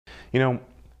You know,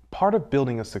 part of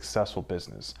building a successful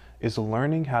business is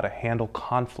learning how to handle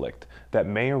conflict that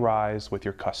may arise with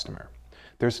your customer.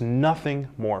 There's nothing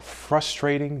more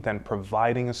frustrating than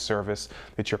providing a service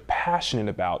that you're passionate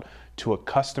about to a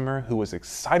customer who is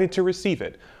excited to receive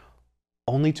it,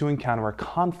 only to encounter a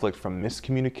conflict from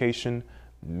miscommunication,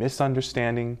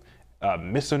 misunderstanding,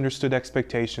 misunderstood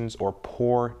expectations, or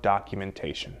poor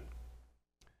documentation.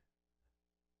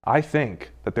 I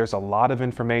think that there's a lot of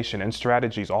information and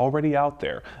strategies already out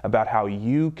there about how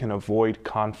you can avoid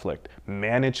conflict,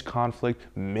 manage conflict,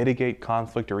 mitigate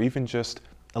conflict, or even just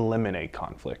eliminate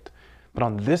conflict. But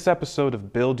on this episode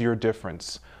of Build Your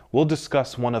Difference, we'll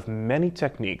discuss one of many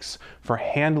techniques for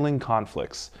handling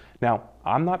conflicts. Now,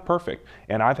 I'm not perfect,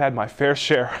 and I've had my fair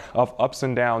share of ups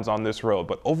and downs on this road,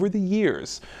 but over the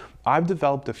years, I've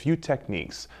developed a few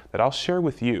techniques that I'll share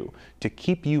with you to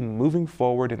keep you moving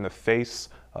forward in the face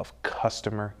of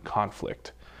customer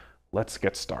conflict. Let's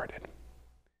get started.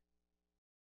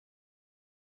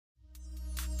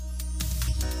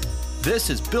 This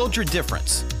is Build Your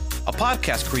Difference, a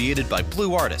podcast created by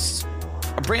Blue Artists,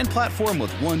 a brand platform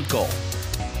with one goal: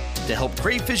 to help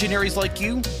great visionaries like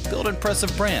you build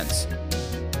impressive brands.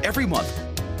 Every month,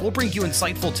 we'll bring you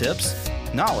insightful tips,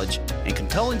 knowledge, and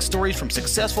compelling stories from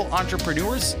successful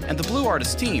entrepreneurs and the Blue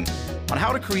Artists team on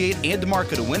how to create and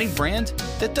market a winning brand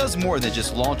that does more than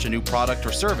just launch a new product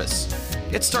or service.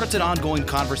 It starts an ongoing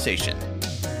conversation.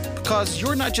 Because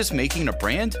you're not just making a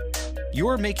brand,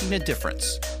 you're making a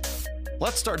difference.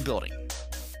 Let's start building.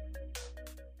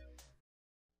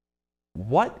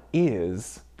 What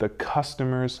is the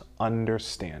customer's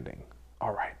understanding?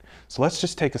 All right, so let's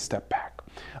just take a step back.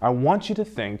 I want you to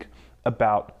think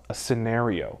about a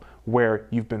scenario where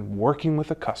you've been working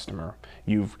with a customer,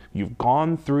 you've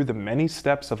gone through the many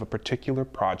steps of a particular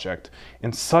project,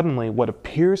 and suddenly what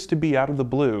appears to be out of the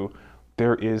blue,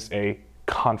 there is a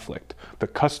conflict. The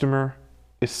customer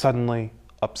is suddenly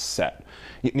upset.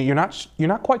 You're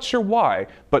not quite sure why,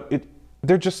 but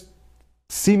they're just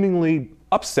seemingly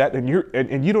upset, and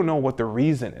you don't know what the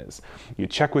reason is. You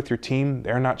check with your team,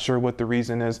 they're not sure what the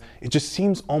reason is. It just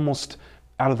seems almost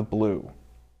out of the blue.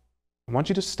 I want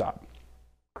you to stop,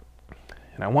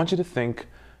 and I want you to think,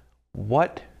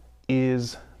 what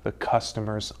is the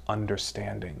customer's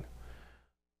understanding?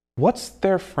 What's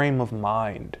their frame of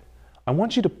mind? I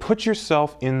want you to put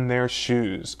yourself in their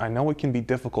shoes. I know it can be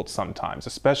difficult sometimes,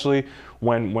 especially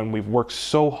when we've worked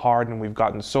so hard and we've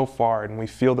gotten so far and we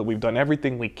feel that we've done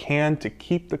everything we can to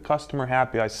keep the customer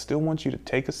happy. I still want you to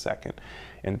take a second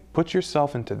and put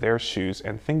yourself into their shoes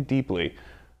and think deeply.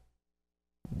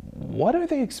 What are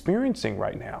they experiencing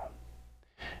right now?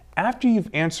 After you've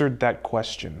answered that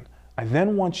question, I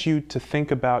then want you to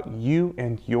think about you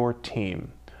and your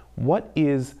team. What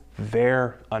is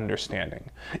their understanding?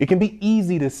 It can be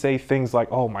easy to say things like,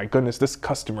 oh my goodness, this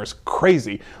customer is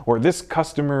crazy, or this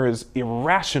customer is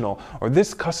irrational, or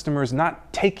this customer is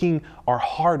not taking our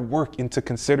hard work into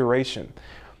consideration.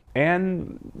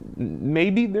 And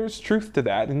maybe there's truth to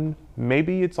that, and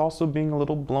maybe it's also being a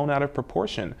little blown out of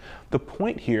proportion. The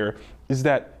point here is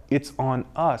that it's on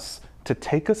us to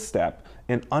take a step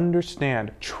and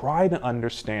try to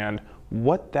understand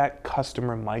what that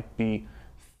customer might be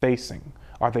facing.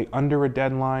 Are they under a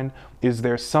deadline? Is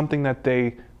there something that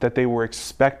they were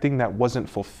expecting that wasn't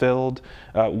fulfilled?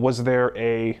 Was there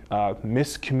a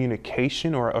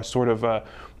miscommunication or a sort of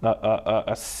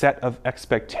a set of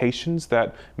expectations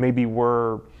that maybe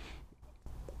were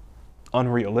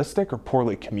unrealistic or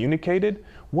poorly communicated?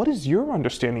 What is your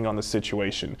understanding on the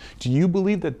situation? Do you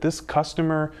believe that this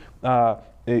customer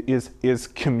is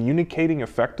communicating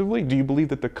effectively? Do you believe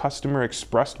that the customer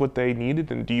expressed what they needed?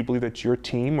 And do you believe that your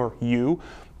team or you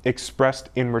expressed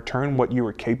in return what you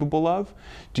were capable of?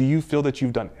 Do you feel that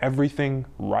you've done everything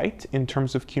right in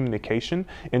terms of communication?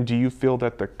 And do you feel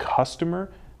that the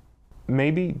customer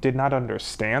maybe did not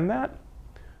understand that?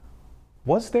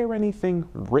 Was there anything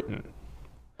written?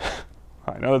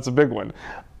 I know that's a big one.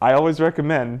 I always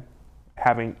recommend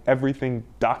having everything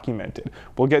documented.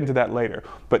 We'll get into that later.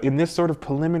 But in this sort of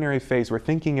preliminary phase, we're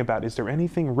thinking about, is there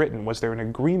anything written? Was there an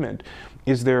agreement?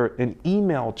 Is there an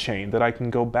email chain that I can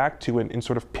go back to and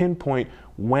sort of pinpoint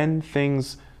when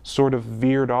things sort of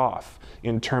veered off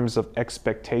in terms of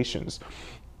expectations?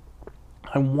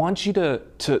 I want you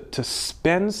to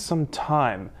spend some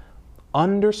time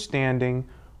understanding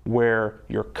where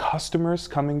your customer is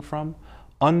coming from,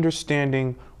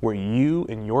 understanding where you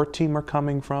and your team are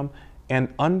coming from,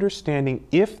 and understanding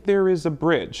if there is a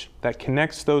bridge that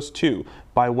connects those two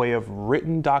by way of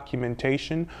written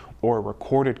documentation or a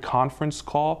recorded conference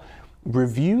call.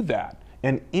 Review that.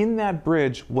 And in that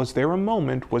bridge, was there a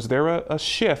moment, was there a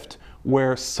shift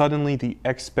where suddenly the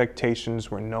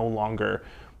expectations were no longer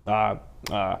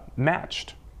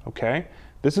matched, okay?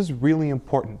 This is really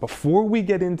important. Before we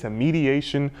get into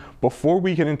mediation, before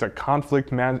we get into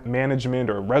conflict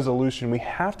management or resolution, we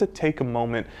have to take a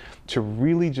moment to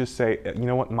really just say, you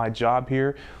know what, my job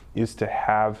here is to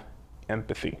have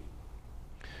empathy.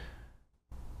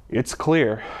 It's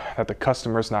clear that the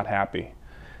customer's not happy,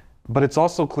 but it's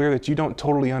also clear that you don't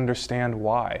totally understand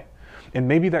why. And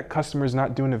maybe that customer's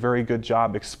not doing a very good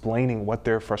job explaining what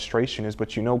their frustration is,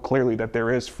 but you know clearly that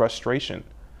there is frustration.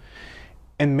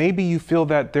 And maybe you feel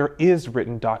that there is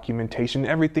written documentation,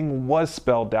 everything was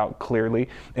spelled out clearly,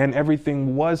 and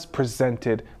everything was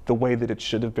presented the way that it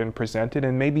should have been presented.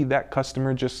 And maybe that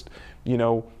customer just,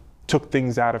 took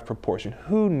things out of proportion.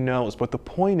 Who knows? But the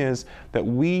point is that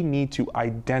we need to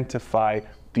identify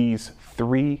these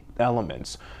three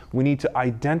elements. We need to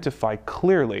identify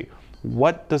clearly,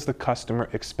 what does the customer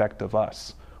expect of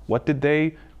us? What did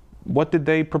they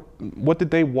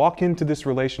walk into this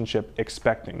relationship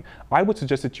expecting? I would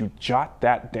suggest that you jot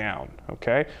that down,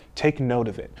 okay? Take note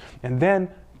of it. And then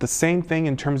the same thing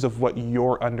in terms of what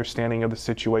your understanding of the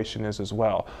situation is as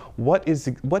well. What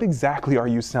exactly are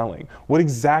you selling? What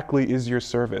exactly is your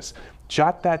service?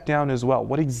 Jot that down as well.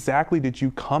 What exactly did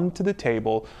you come to the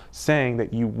table saying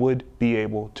that you would be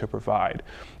able to provide?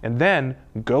 And then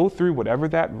go through whatever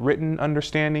that written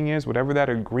understanding is, whatever that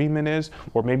agreement is,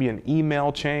 or maybe an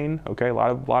email chain. Okay, a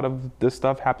lot of this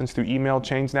stuff happens through email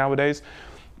chains nowadays.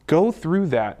 Go through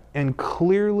that and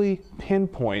clearly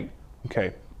pinpoint,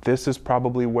 okay, this is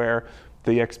probably where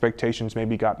the expectations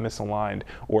maybe got misaligned,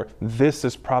 or this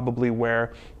is probably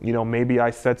where, maybe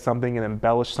I said something and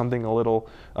embellished something a little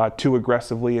too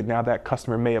aggressively, and now that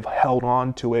customer may have held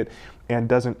on to it and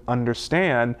doesn't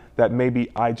understand that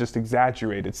maybe I just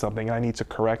exaggerated something and I need to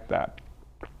correct that.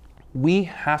 We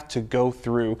have to go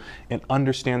through and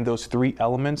understand those three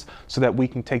elements so that we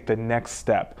can take the next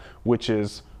step, which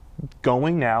is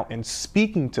going now and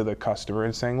speaking to the customer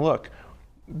and saying, look,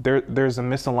 there's a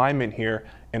misalignment here,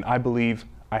 and I believe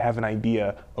I have an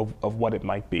idea of what it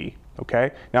might be,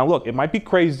 okay? Now look, it might be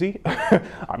crazy,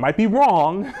 I might be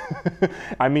wrong,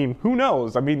 I mean, who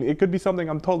knows? I mean, it could be something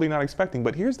I'm totally not expecting,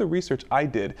 but here's the research I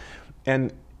did,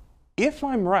 and if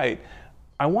I'm right,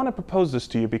 I want to propose this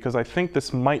to you because I think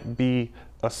this might be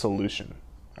a solution,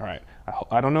 all right?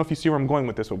 I don't know if you see where I'm going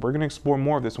with this, but we're going to explore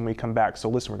more of this when we come back. So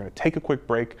listen, we're going to take a quick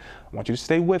break. I want you to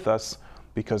stay with us,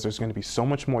 because there's going to be so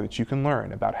much more that you can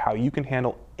learn about how you can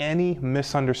handle any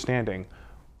misunderstanding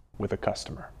with a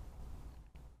customer.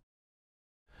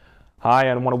 Hi,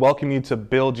 I want to welcome you to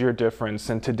Build Your Difference,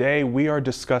 and today we are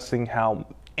discussing how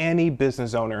any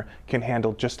business owner can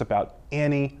handle just about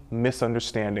any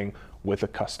misunderstanding with a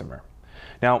customer.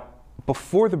 Now,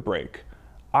 before the break,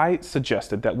 I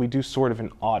suggested that we do sort of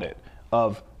an audit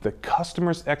of the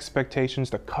customer's expectations,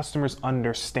 the customer's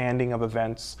understanding of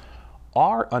events,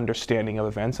 our understanding of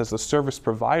events as a service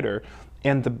provider,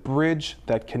 and the bridge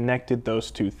that connected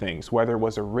those two things, whether it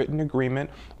was a written agreement,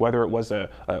 whether it was a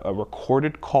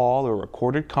recorded call or a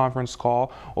recorded conference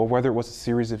call, or whether it was a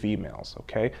series of emails,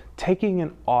 okay? Taking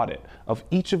an audit of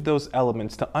each of those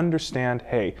elements to understand,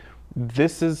 hey,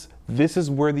 this is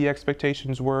where the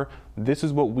expectations were, this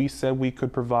is what we said we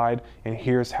could provide, and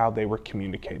here's how they were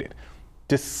communicated.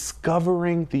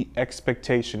 Discovering the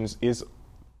expectations is,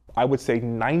 I would say,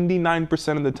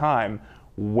 99% of the time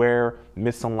where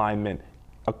misalignment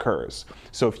occurs.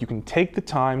 So if you can take the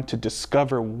time to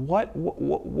discover what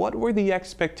were the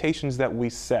expectations that we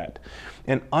set,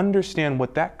 and understand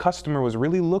what that customer was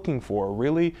really looking for,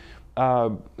 really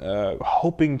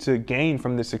hoping to gain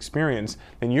from this experience,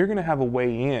 then you're going to have a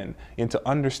way into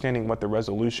understanding what the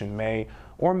resolution may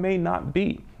or may not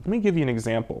be. Let me give you an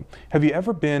example. Have you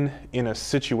ever been in a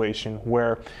situation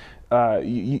where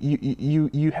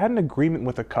you had an agreement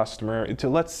with a customer to,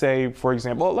 let's say, for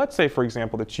example,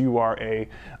 that you are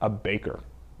a baker,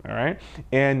 all right?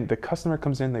 And the customer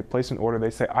comes in, they place an order,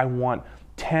 they say, I want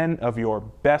 10 of your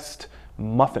best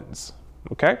muffins,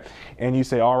 okay? And you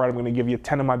say, all right, I'm going to give you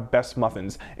 10 of my best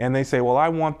muffins. And they say, well, I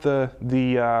want the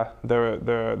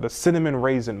cinnamon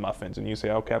raisin muffins. And you say,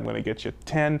 okay, I'm going to get you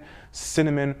 10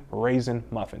 cinnamon raisin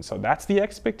muffins. So that's the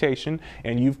expectation,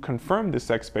 and you've confirmed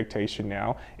this expectation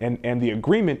now. And the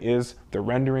agreement is the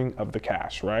rendering of the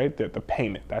cash, right? The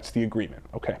payment. That's the agreement.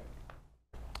 Okay.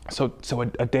 So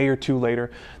a day or two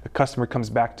later, the customer comes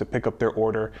back to pick up their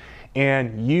order,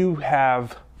 and you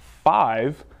have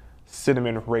 5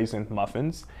 cinnamon raisin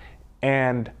muffins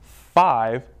and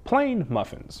 5 plain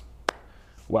muffins.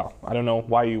 Well, I don't know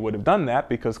why you would have done that,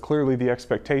 because clearly the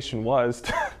expectation was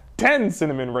 10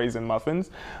 cinnamon raisin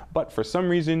muffins, but for some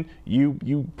reason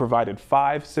you provided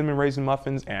 5 cinnamon raisin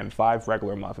muffins and 5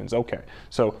 regular muffins. Okay,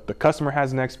 so the customer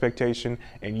has an expectation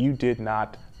and you did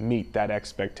not meet that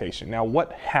expectation. Now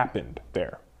what happened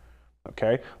there?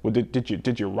 Okay, well,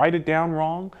 did you write it down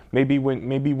wrong? Maybe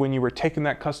when you were taking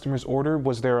that customer's order,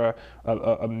 was there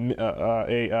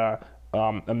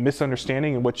a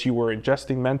misunderstanding in what you were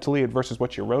ingesting mentally versus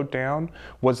what you wrote down?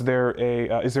 Was there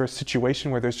is there a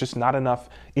situation where there's just not enough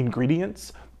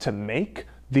ingredients to make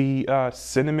the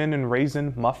cinnamon and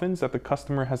raisin muffins that the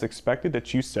customer has expected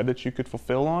that you said that you could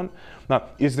fulfill on? Now,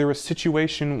 is there a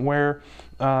situation where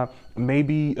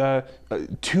maybe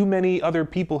too many other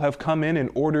people have come in and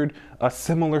ordered a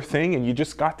similar thing and you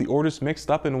just got the orders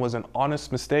mixed up and it was an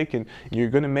honest mistake and you're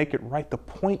going to make it right? The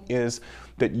point is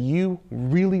that you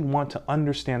really want to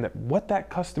understand that what that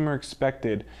customer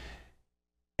expected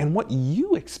and what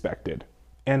you expected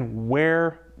and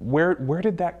where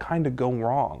did that kind of go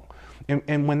wrong?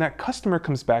 And when that customer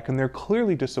comes back and they're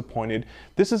clearly disappointed,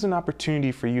 this is an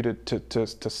opportunity for you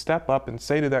to step up and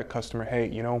say to that customer, hey,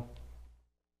 you know,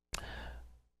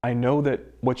 I know that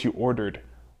what you ordered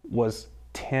was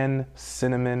 10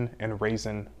 cinnamon and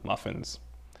raisin muffins.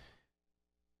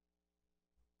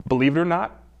 Believe it or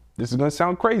not, this is going to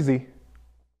sound crazy,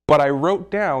 but I wrote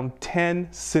down 10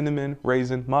 cinnamon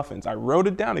raisin muffins. I wrote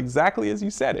it down exactly as you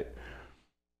said it.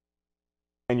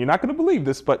 And you're not going to believe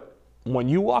this, but when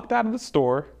you walked out of the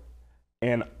store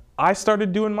and I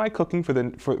started doing my cooking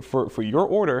for your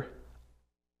order,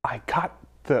 I got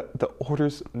the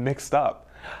orders mixed up.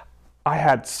 I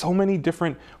had so many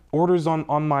different orders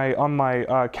on my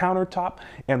countertop,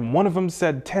 and one of them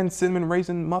said 10 cinnamon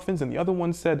raisin muffins, and the other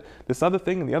one said this other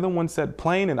thing, and the other one said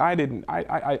plain, and I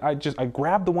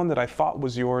grabbed the one that I thought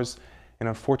was yours, and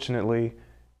unfortunately,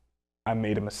 I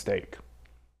made a mistake.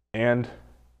 And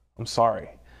I'm sorry.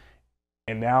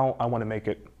 And now I want to make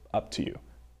it up to you.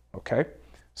 Okay?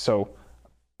 So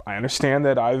I understand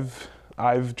that I've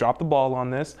dropped the ball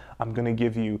on this. I'm going to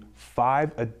give you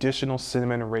 5 additional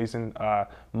cinnamon and raisin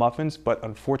muffins, but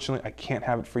unfortunately I can't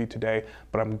have it for you today,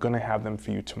 but I'm going to have them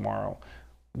for you tomorrow.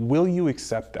 Will you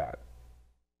accept that?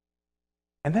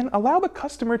 And then allow the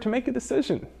customer to make a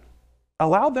decision.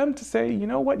 Allow them to say, you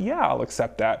know what, yeah, I'll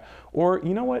accept that. Or,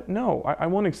 you know what, no, I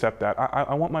won't accept that.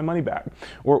 I want my money back.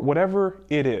 Or whatever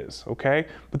it is, okay?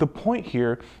 But the point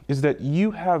here is that you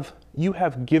have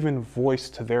given voice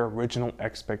to their original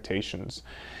expectations.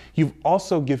 You've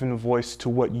also given voice to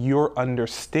what your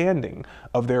understanding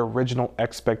of their original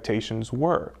expectations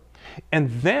were.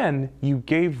 And then you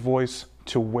gave voice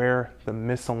to where the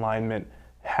misalignment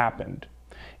happened.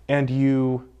 And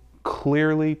you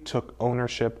clearly took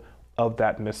ownership of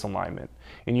that misalignment.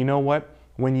 And you know what?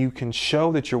 When you can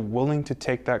show that you're willing to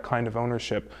take that kind of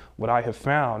ownership, what I have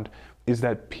found is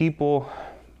that people,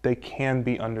 they can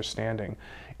be understanding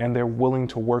and they're willing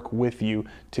to work with you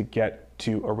to get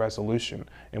to a resolution.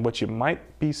 And what you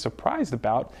might be surprised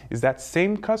about is that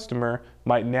same customer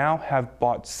might now have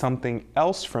bought something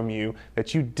else from you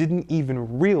that you didn't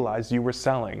even realize you were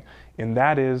selling. And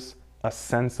that is a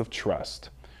sense of trust.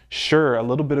 Sure, a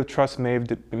little bit of trust may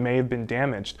have been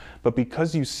damaged, but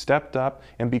because you stepped up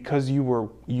and because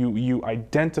you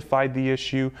identified the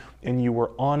issue and you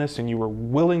were honest and you were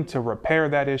willing to repair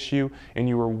that issue and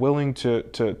you were willing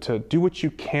to do what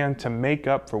you can to make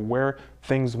up for where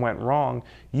things went wrong,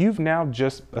 you've now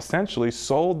just essentially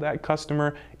sold that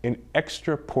customer an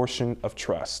extra portion of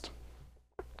trust.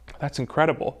 That's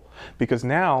incredible because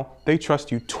now they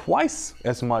trust you twice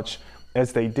as much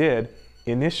as they did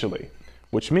initially.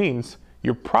 Which means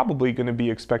you're probably going to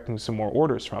be expecting some more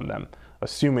orders from them,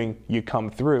 assuming you come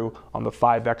through on the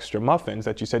 5 extra muffins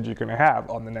that you said you're going to have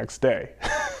on the next day.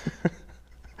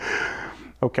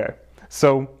 Okay,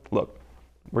 so look,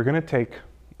 we're going to take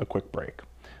a quick break,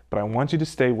 but I want you to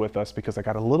stay with us because I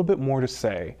got a little bit more to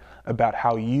say about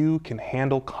how you can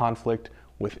handle conflict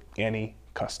with any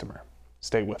customer.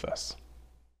 Stay with us.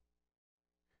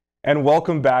 And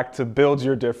welcome back to Build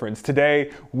Your Difference.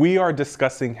 Today, we are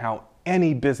discussing how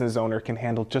any business owner can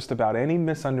handle just about any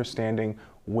misunderstanding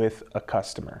with a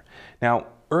customer. Now,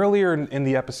 earlier in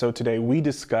the episode today, we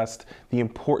discussed the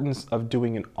importance of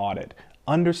doing an audit,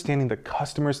 understanding the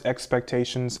customer's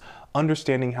expectations,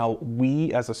 understanding how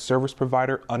we as a service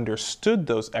provider understood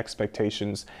those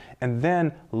expectations, and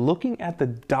then looking at the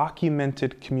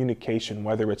documented communication,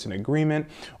 whether it's an agreement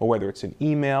or whether it's an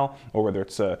email or whether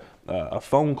it's a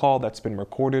phone call that's been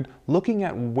recorded, looking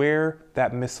at where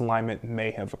that misalignment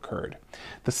may have occurred.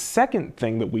 The second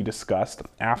thing that we discussed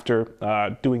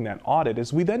after doing that audit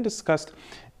is we then discussed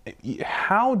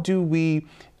how do we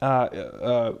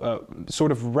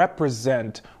sort of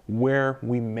represent where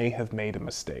we may have made a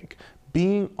mistake?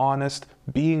 Being honest,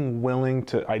 being willing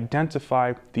to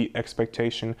identify the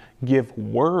expectation, give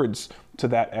words to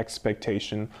that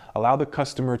expectation, allow the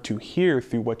customer to hear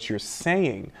through what you're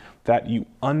saying that you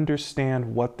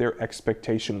understand what their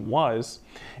expectation was,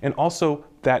 and also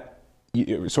that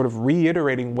sort of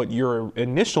reiterating what your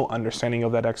initial understanding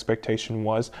of that expectation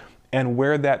was and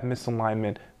where that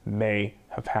misalignment may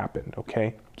have happened,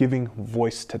 okay? Giving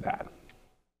voice to that.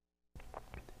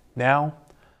 Now,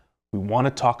 we want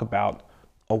to talk about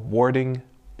awarding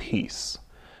peace.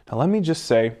 Now, let me just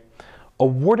say,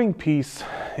 awarding peace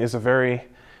is a very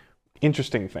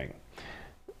interesting thing.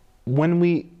 When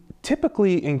we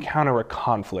typically encounter a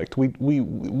conflict, we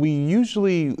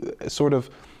usually sort of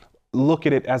look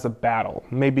at it as a battle.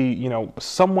 Maybe,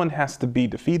 someone has to be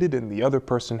defeated and the other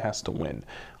person has to win.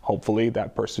 Hopefully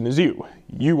that person is you.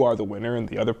 You are the winner and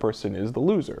the other person is the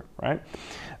loser, right?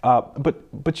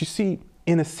 But you see,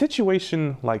 in a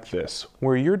situation like this,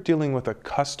 where you're dealing with a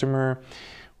customer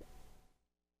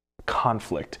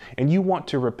conflict and you want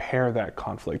to repair that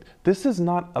conflict, this is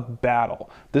not a battle.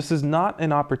 This is not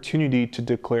an opportunity to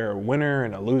declare a winner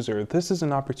and a loser. This is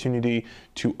an opportunity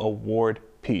to award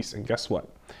peace. And guess what?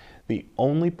 The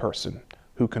only person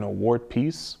who can award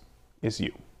peace is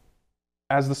you.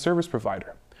 As the service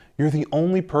provider, you're the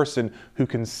only person who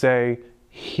can say,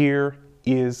 here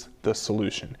is the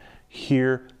solution.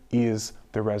 Here is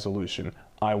the resolution.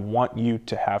 I want you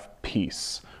to have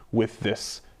peace with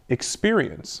this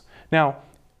experience. Now,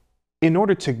 in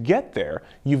order to get there,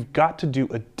 you've got to do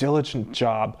a diligent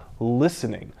job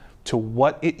listening to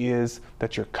what it is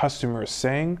that your customer is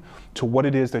saying, to what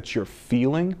it is that you're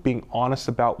feeling, being honest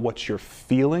about what you're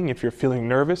feeling. If you're feeling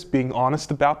nervous, being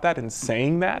honest about that and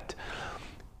saying that.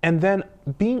 And then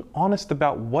being honest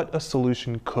about what a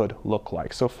solution could look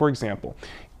like. So for example,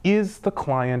 is the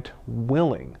client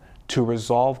willing to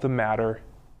resolve the matter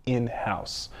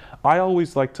in-house? I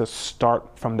always like to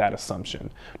start from that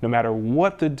assumption. No matter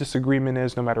what the disagreement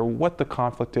is, no matter what the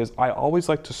conflict is, I always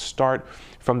like to start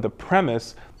from the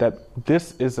premise that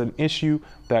this is an issue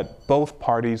that both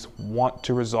parties want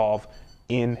to resolve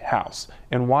in-house.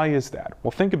 And why is that?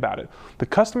 Well, think about it. The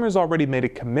customer's already made a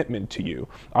commitment to you.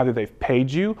 Either they've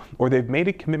paid you or they've made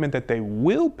a commitment that they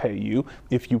will pay you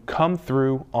if you come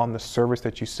through on the service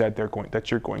that you said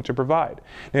that you're going to provide.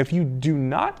 Now, if you do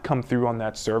not come through on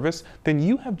that service, then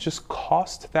you have just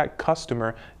cost that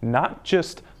customer not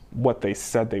just what they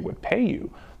said they would pay you,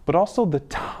 but also the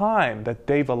time that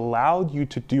they've allowed you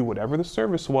to do whatever the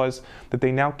service was that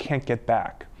they now can't get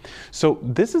back. So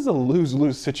this is a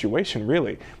lose-lose situation,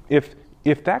 really. If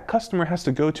that customer has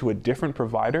to go to a different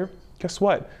provider, guess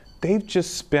what? Maybe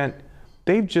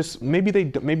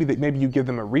you give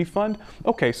them a refund.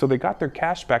 Okay, so they got their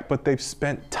cash back, but they've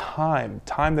spent time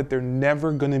that they're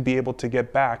never going to be able to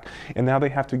get back, and now they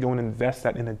have to go and invest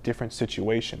that in a different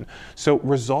situation. So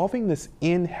resolving this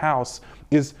in-house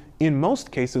is, in most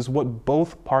cases, what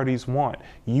both parties want.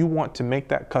 You want to make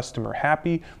that customer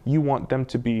happy. You want them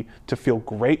to feel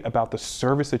great about the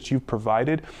service that you've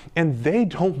provided, and they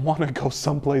don't want to go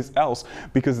someplace else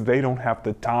because they don't have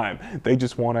the time. They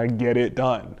just want to get it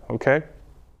done, okay?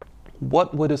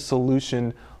 What would a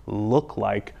solution look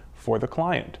like for the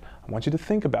client? I want you to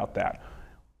think about that.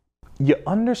 You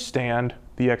understand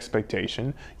the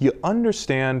expectation. You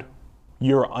understand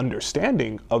your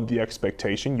understanding of the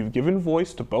expectation. You've given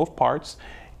voice to both parts,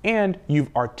 and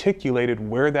you've articulated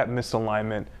where that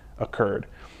misalignment occurred.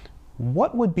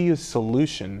 What would be a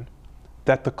solution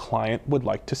that the client would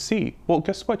like to see? Well,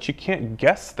 guess what? You can't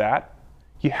guess that.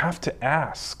 You have to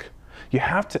ask. You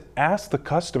have to ask the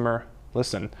customer,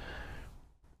 listen,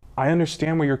 I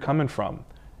understand where you're coming from,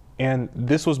 and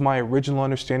this was my original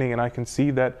understanding, and I can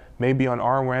see that maybe on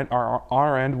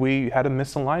our end we had a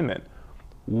misalignment.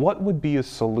 What would be a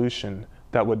solution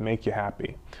that would make you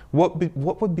happy? What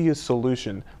would be a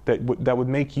solution that would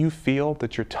make you feel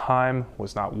that your time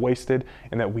was not wasted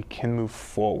and that we can move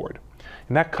forward?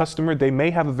 And that customer, they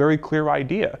may have a very clear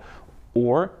idea,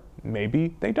 or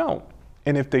maybe they don't.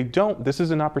 And if they don't, this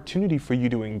is an opportunity for you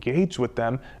to engage with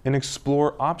them and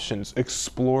explore options,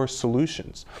 explore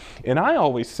solutions. And I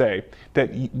always say that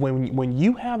when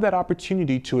you have that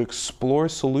opportunity to explore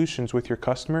solutions with your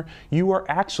customer, you are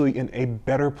actually in a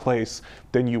better place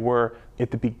than you were at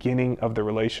the beginning of the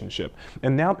relationship.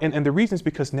 And now, and the reason is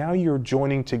because now you're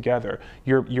joining together.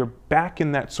 You're back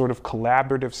in that sort of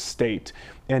collaborative state.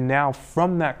 And now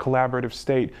from that collaborative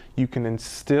state, you can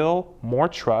instill more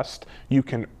trust, you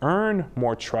can earn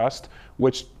more trust,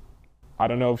 which I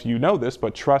don't know if you know this,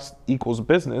 but trust equals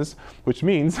business, which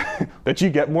means that you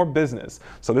get more business.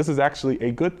 So this is actually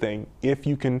a good thing if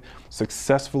you can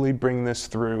successfully bring this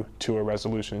through to a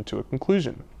resolution, to a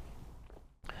conclusion.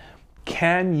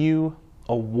 Can you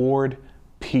award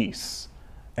peace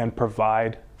and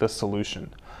provide the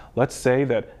solution? Let's say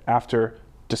that after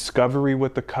discovery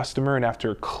with the customer and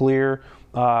after clear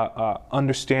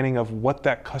understanding of what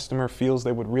that customer feels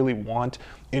they would really want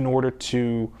in order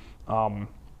to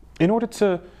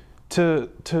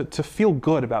feel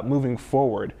good about moving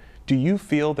forward, do you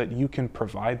feel that you can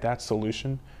provide that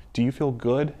solution? Do you feel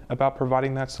good about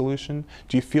providing that solution?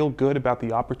 Do you feel good about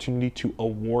the opportunity to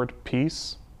award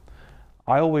peace?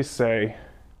 I always say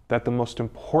that the most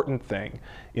important thing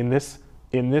in this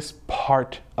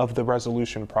part of the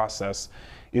resolution process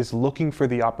is looking for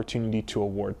the opportunity to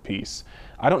award peace.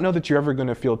 I don't know that you're ever going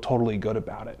to feel totally good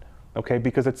about it, okay?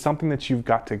 Because it's something that you've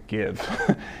got to give.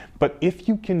 But if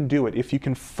you can do it, if you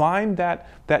can find that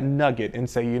nugget and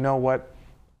say, you know what,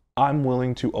 I'm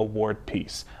willing to award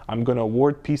peace. I'm going to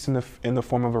award peace in the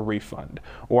form of a refund,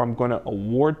 or I'm going to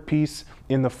award peace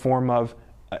in the form of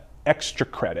extra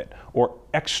credit or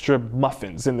extra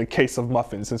muffins in the case of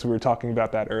muffins, since we were talking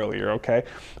about that earlier, okay?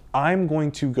 I'm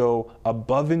going to go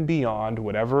above and beyond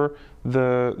whatever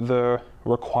the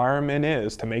requirement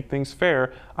is to make things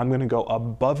fair. I'm going to go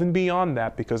above and beyond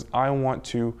that because I want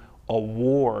to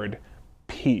award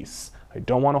peace. I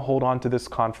don't want to hold on to this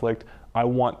conflict. I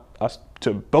want us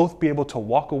to both be able to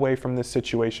walk away from this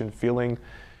situation feeling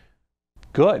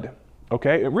good.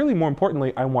 Okay, really more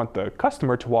importantly, I want the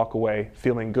customer to walk away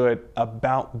feeling good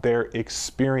about their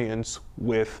experience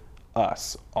with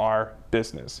us, our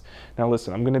business. Now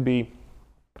listen, I'm gonna be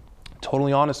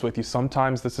totally honest with you.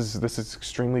 Sometimes this is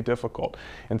extremely difficult.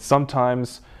 And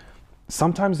sometimes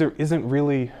there isn't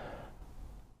really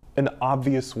an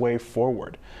obvious way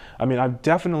forward. I mean, I've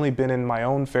definitely been in my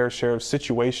own fair share of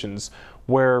situations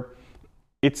where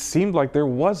it seemed like there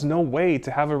was no way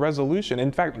to have a resolution.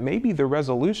 In fact, maybe the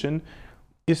resolution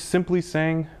is simply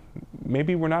saying,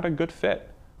 maybe we're not a good fit.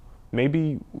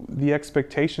 Maybe the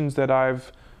expectations that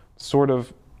I've sort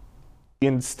of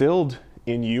instilled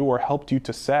in you or helped you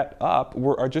to set up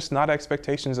are just not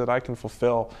expectations that I can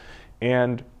fulfill.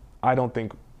 And I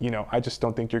just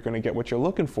don't think you're going to get what you're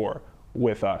looking for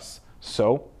with us.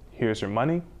 So here's your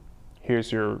money.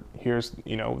 Here's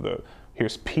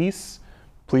peace.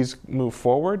 Please move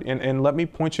forward and let me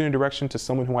point you in a direction to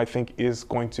someone who I think is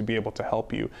going to be able to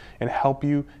help you and help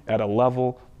you at a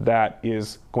level that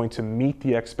is going to meet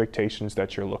the expectations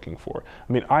that you're looking for.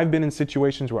 I mean, I've been in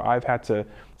situations where I've had to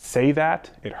say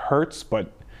that. It hurts,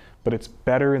 but it's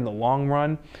better in the long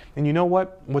run. And you know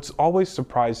what? What's always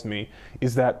surprised me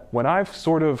is that when I've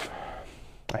sort of,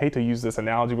 I hate to use this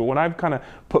analogy, but when I've kind of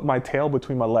put my tail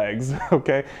between my legs,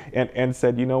 okay, and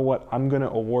said, you know what, I'm going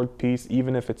to award peace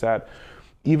even if it's at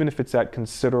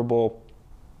considerable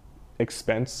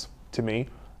expense to me,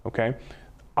 okay?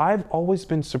 I've always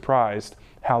been surprised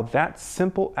how that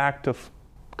simple act of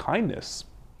kindness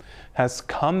has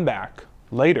come back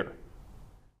later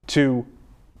to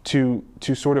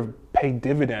sort of pay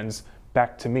dividends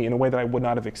back to me in a way that I would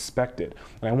not have expected.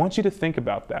 And I want you to think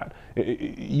about that.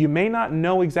 You may not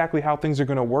know exactly how things are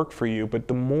going to work for you, but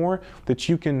the more that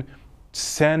you can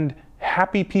send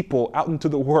happy people out into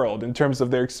the world in terms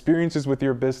of their experiences with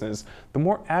your business, the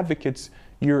more advocates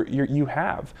you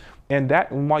have. And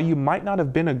that, while you might not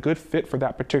have been a good fit for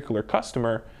that particular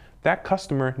customer, that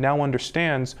customer now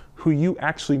understands who you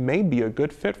actually may be a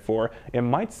good fit for and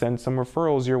might send some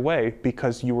referrals your way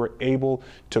because you were able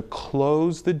to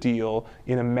close the deal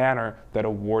in a manner that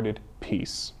awarded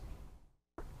peace.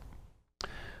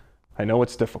 I know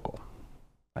it's difficult.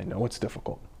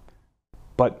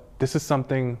 But this is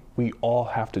something we all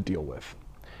have to deal with.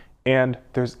 And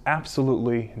there's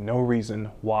absolutely no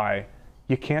reason why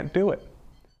you can't do it.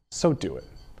 So do it.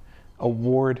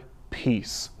 Award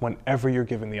peace whenever you're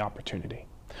given the opportunity.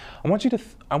 I want you to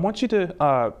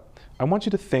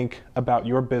think about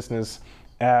your business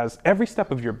as every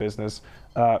step of your business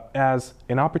as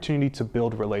an opportunity to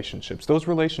build relationships. Those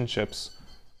relationships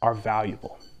are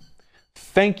valuable.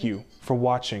 Thank you for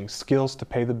watching Skills to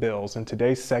Pay the Bills in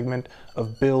today's segment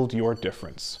of Build Your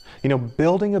Difference. You know,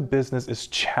 building a business is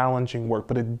challenging work,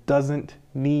 but it doesn't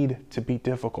need to be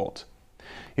difficult.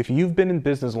 If you've been in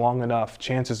business long enough,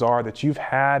 chances are that you've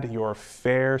had your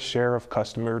fair share of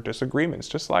customer disagreements,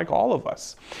 just like all of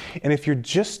us. And if you're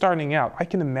just starting out, I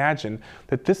can imagine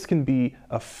that this can be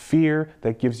a fear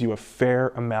that gives you a fair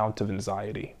amount of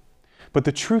anxiety. But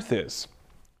the truth is,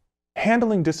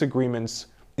 handling disagreements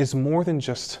is more than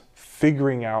just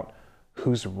figuring out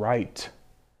who's right.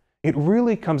 It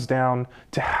really comes down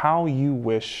to how you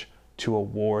wish to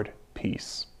award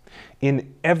peace.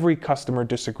 In every customer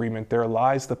disagreement, there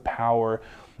lies the power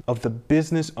of the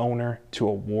business owner to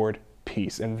award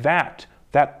peace. And that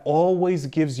always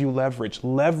gives you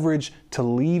leverage to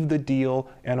leave the deal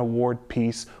and award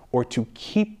peace, or to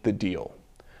keep the deal.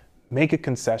 Make a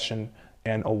concession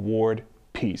and award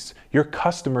peace. Your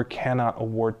customer cannot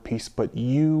award peace, but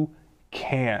you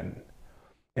can.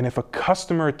 And if a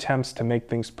customer attempts to make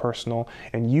things personal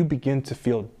and you begin to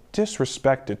feel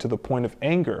disrespected to the point of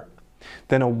anger,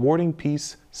 then awarding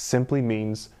peace simply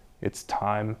means it's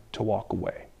time to walk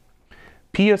away.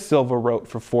 Pia Silva wrote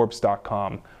for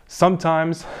Forbes.com,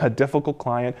 "Sometimes a difficult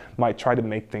client might try to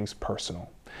make things personal.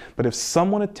 But if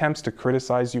someone attempts to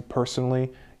criticize you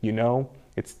personally, you know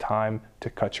it's time to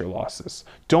cut your losses.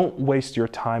 Don't waste your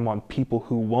time on people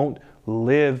who won't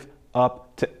live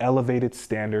up to elevated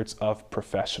standards of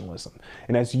professionalism.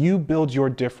 And as you build your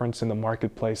difference in the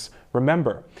marketplace,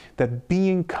 remember that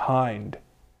being kind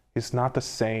is not the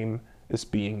same as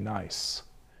being nice.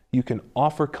 You can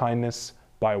offer kindness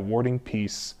by awarding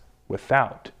peace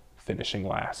without finishing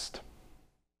last."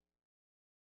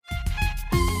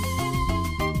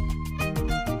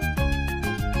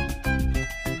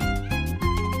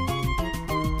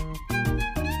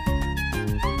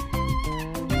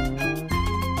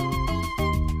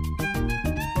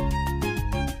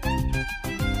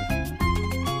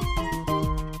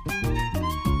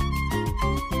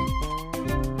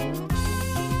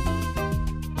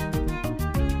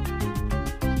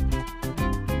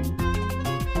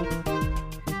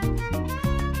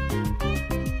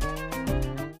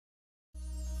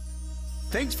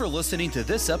 Thanks for listening to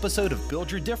this episode of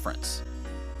Build Your Difference.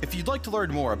 If you'd like to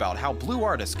learn more about how Blue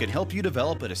Artists can help you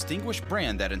develop a distinguished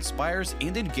brand that inspires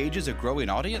and engages a growing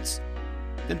audience,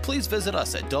 then please visit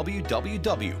us at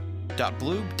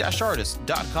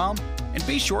www.blue-artists.com and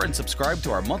be sure and subscribe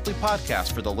to our monthly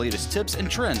podcast for the latest tips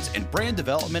and trends in brand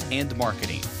development and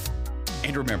marketing.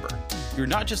 And remember, you're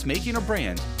not just making a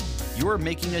brand, you're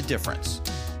making a difference.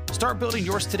 Start building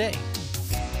yours today.